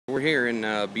We're here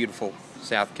in beautiful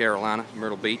South Carolina,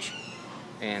 Myrtle Beach,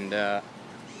 and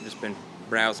just been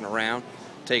browsing around,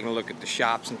 taking a look at the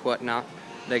shops and whatnot.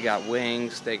 They got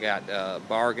Wings, they got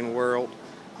Bargain World,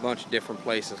 a bunch of different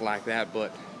places like that,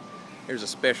 but there's a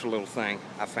special little thing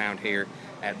I found here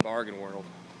at Bargain World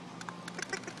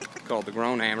called the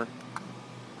Groan Hammer.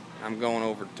 I'm going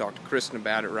over to talk to Kristen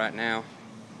about it right now.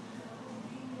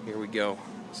 Here we go.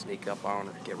 Sneak up on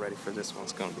her, get ready for this one.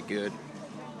 It's going to be good.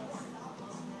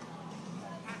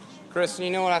 Kristen,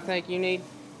 you know what I think you need?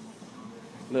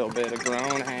 A little bit of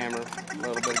Groan Hammer. A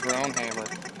little bit of Groan Hammer.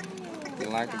 You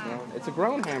like the Groan? It's a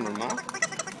Groan Hammer, Mom.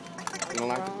 You don't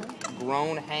like the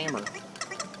Groan Hammer?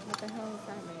 What the hell does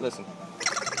that mean? Listen.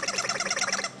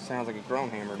 Sounds like a Groan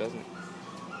Hammer, doesn't it?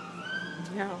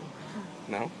 No.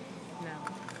 No? No.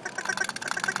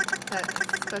 That's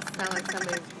supposed to sound like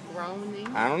somebody's groaning?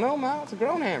 I don't know, Ma. It's a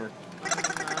Groan Hammer. I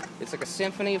don't know. It's like a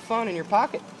symphony of fun in your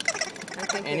pocket.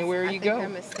 Anywhere you go. I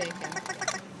think they're mistaken.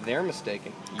 They're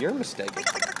mistaken. You're mistaken.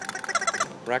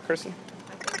 Right, Kristen?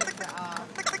 I think it's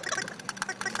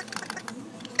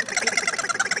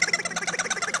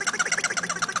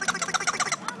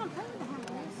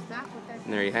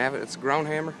And there you have it. It's a Groan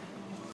Hammer.